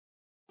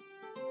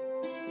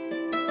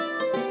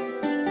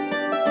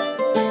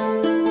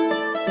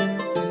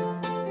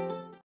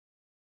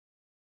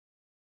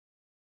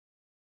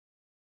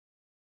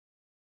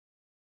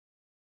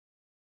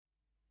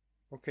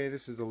Okay,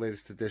 this is the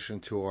latest addition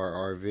to our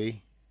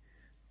RV.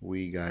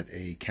 We got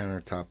a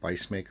countertop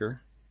ice maker.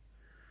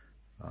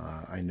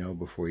 I know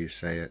before you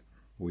say it,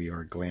 we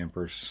are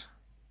glampers.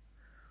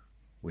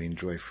 We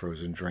enjoy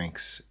frozen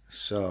drinks,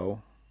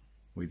 so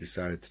we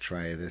decided to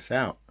try this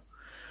out.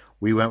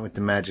 We went with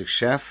the Magic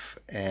Chef,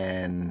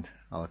 and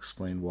I'll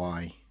explain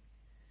why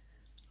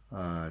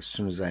as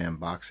soon as I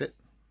unbox it.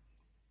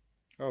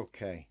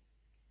 Okay,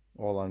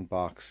 all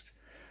unboxed.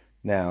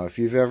 Now, if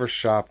you've ever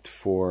shopped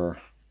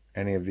for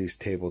any of these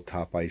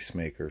tabletop ice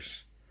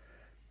makers,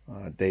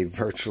 they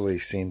virtually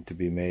seem to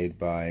be made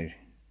by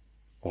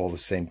all the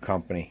same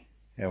company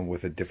and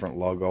with a different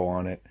logo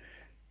on it,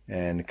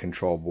 and the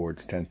control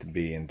boards tend to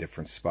be in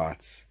different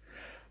spots.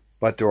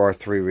 But there are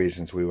three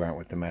reasons we went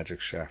with the Magic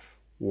Chef.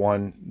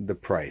 One, the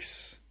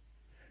price.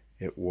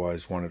 It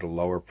was one of the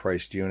lower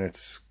priced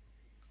units.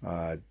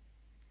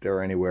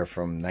 They're anywhere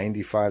from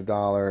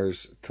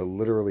 $95 to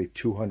literally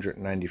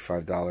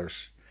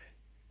 $295,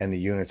 and the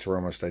units are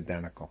almost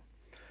identical.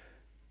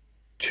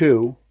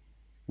 Two,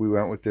 we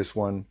went with this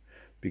one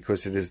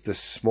because it is the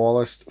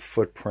smallest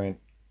footprint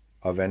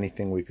of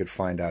anything we could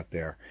find out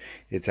there.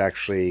 It's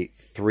actually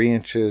 3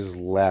 inches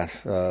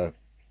less, 3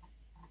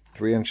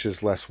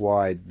 inches less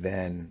wide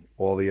than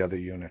all the other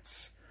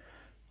units.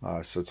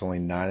 So it's only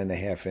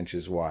 9.5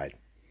 inches wide.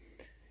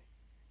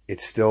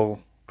 It still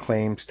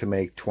claims to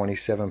make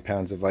 27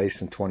 pounds of ice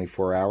in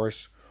 24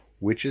 hours,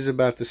 which is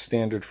about the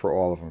standard for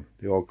all of them.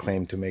 They all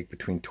claim to make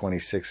between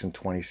 26 and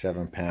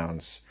 27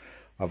 pounds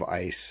of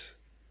ice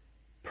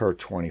per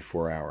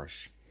 24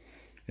 hours.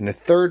 And the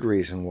third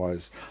reason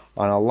was,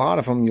 on a lot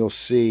of them you'll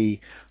see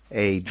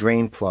a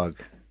drain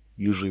plug,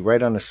 usually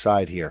right on the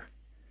side here,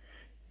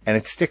 and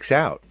it sticks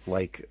out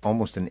like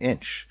almost an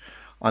inch.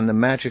 On the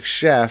Magic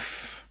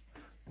Chef,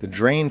 the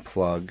drain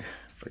plug,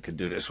 if I could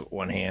do this with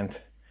one hand,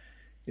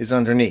 is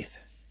underneath,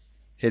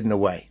 hidden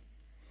away.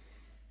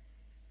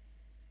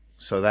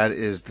 So that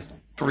is the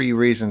three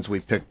reasons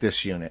we picked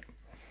this unit.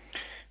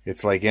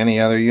 It's like any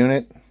other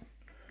unit.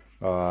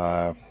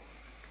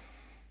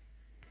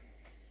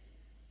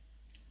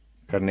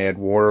 Got an add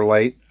water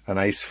light, an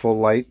ice full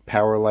light,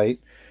 power light.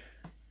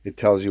 It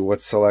tells you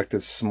what's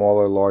selected, small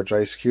or large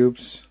ice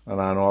cubes, an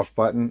on-off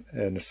button,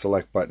 and the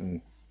select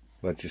button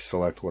lets you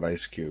select what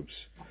ice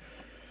cubes.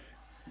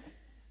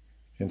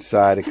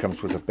 Inside it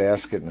comes with a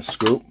basket and a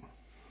scoop.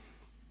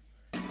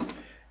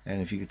 And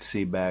if you could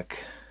see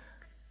back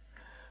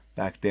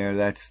there,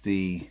 that's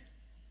the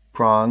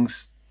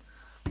prongs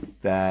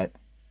that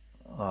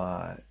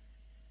the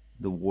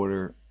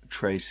water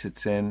tray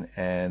sits in,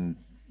 and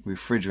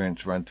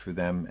refrigerants run through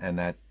them, and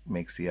that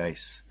makes the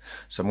ice.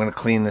 So I'm going to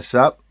clean this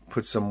up,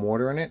 put some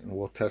water in it, and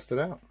we'll test it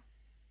out.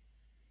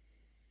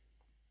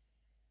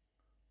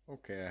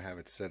 Okay, I have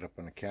it set up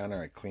on the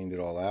counter. I cleaned it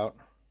all out,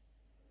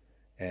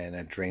 and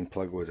that drain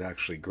plug was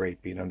actually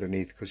great being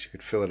underneath because you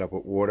could fill it up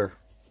with water.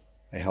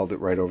 I held it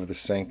right over the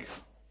sink.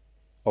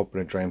 Open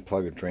a drain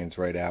plug, it drains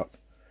right out.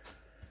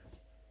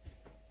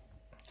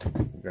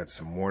 We've got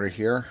some water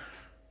here.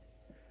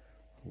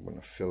 I'm going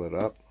to fill it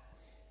up.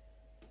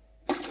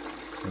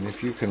 And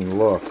if you can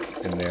look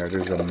in there,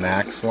 there's a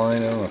max line.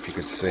 I don't know if you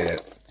could see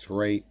it. It's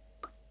right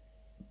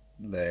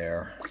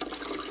there.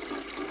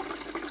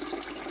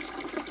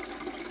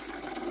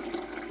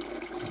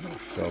 I'm going to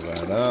fill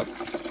that up.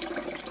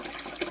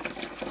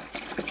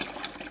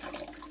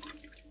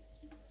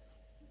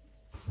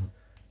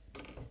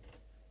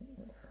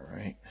 All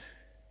right.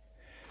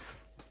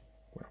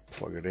 I'm going to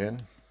plug it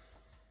in.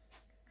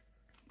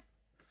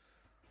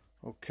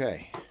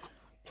 Okay.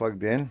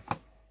 Plugged in.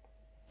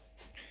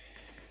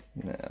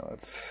 Now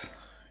let's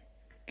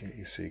get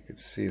you so you can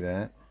see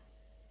that.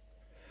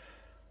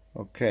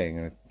 Okay, I'm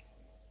going to,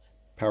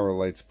 power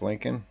light's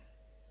blinking.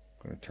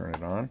 I'm going to turn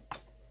it on.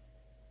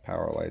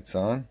 Power light's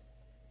on.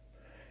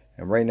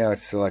 And right now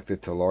it's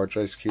selected to large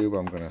ice cube.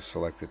 I'm going to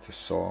select it to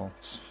small.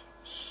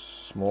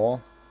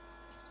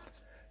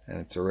 And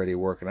it's already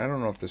working. I don't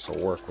know if this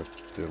will work with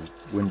the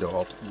window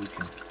open. We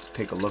can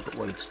take a look at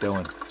what it's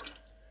doing.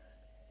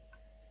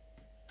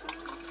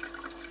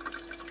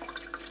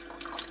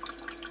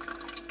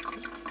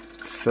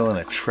 Filling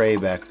a tray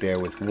back there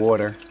with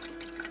water.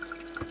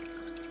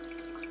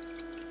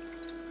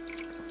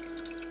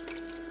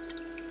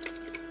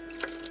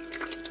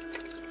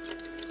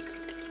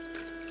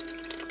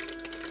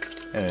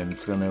 And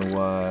it's going to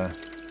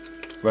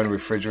run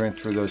refrigerant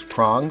through those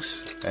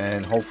prongs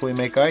and hopefully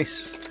make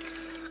ice.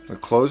 I'm going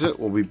to close it.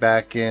 We'll be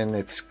back in,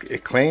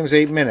 it claims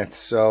 8 minutes,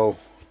 so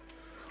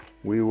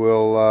we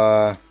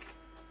will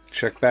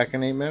check back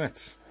in 8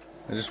 minutes.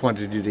 I just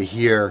wanted you to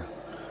hear.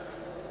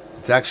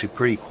 It's actually a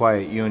pretty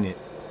quiet unit.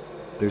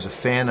 There's a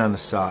fan on the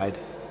side,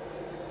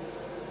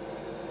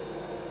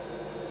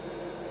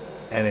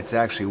 and it's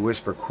actually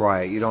whisper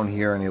quiet. You don't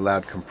hear any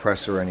loud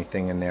compressor or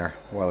anything in there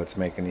while it's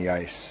making the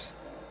ice.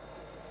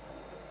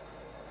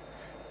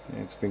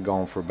 It's been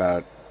going for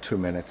about 2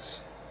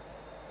 minutes.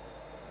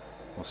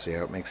 We'll see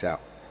how it makes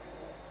out.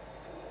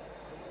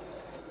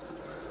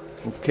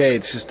 Okay,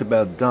 it's just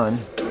about done.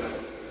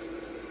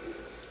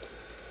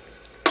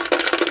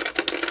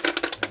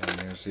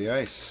 There's the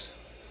ice.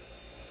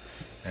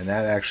 And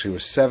that actually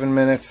was 7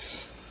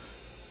 minutes.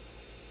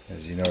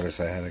 As you notice,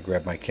 I had to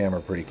grab my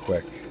camera pretty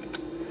quick.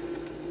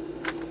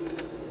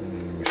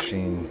 And the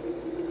machine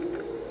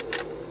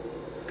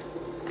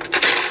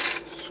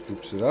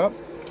scoops it up,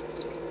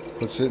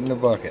 puts it in the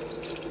bucket.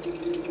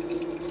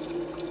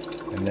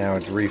 And now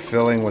it's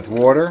refilling with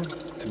water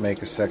to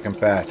make a second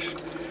batch.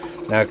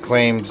 Now it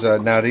claims,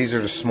 now these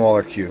are the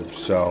smaller cubes,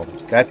 so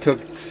that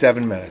took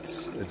 7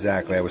 minutes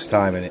exactly. I was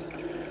timing it.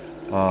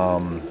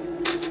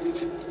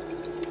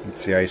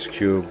 It's the ice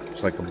cube.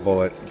 It's like a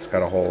bullet. It's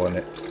got a hole in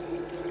it.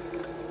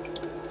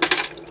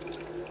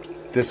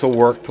 This will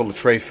work till the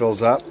tray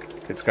fills up.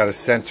 It's got a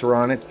sensor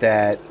on it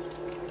that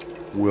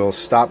will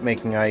stop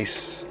making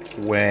ice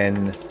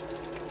when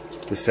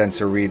the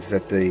sensor reads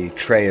that the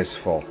tray is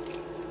full.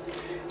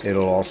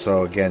 It'll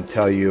also, again,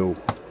 tell you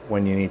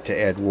when you need to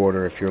add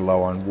water if you're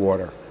low on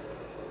water.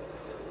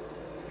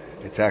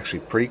 It's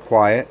actually pretty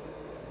quiet.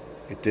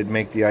 It did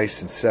make the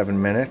ice in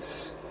 7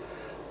 minutes.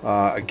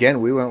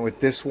 Again, we went with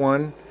this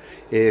one.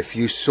 If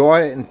you saw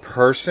it in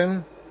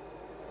person,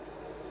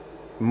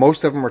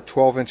 most of them are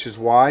 12 inches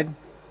wide,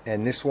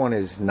 and this one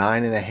is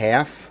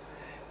 9.5.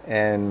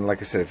 And like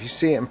I said, if you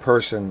see it in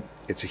person,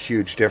 it's a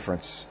huge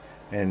difference.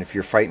 And if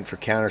you're fighting for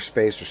counter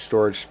space or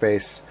storage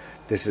space,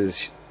 this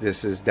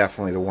is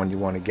definitely the one you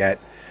want to get.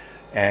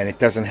 And it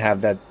doesn't have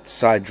that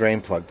side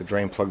drain plug. The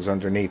drain plug's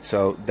underneath.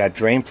 So that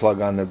drain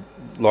plug on the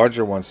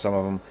larger ones, some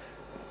of them,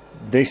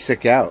 they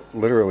stick out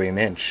literally an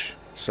inch.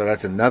 So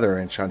that's another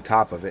inch on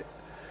top of it.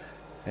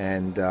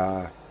 And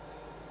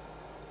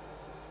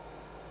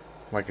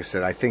like I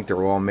said, I think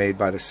they're all made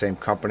by the same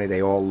company.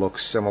 They all look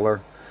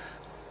similar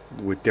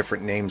with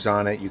different names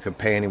on it. You can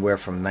pay anywhere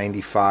from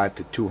 $95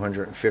 to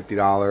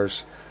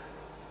 $250.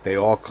 They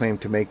all claim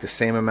to make the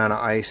same amount of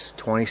ice,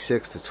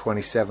 26 to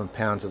 27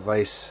 pounds of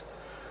ice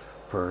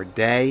per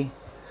day.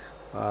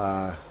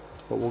 But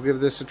we'll give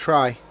this a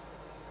try.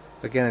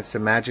 Again, it's the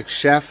Magic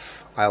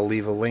Chef. I'll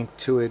leave a link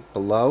to it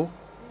below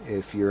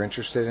if you're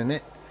interested in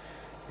it.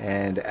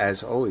 And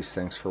as always,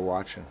 thanks for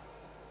watching.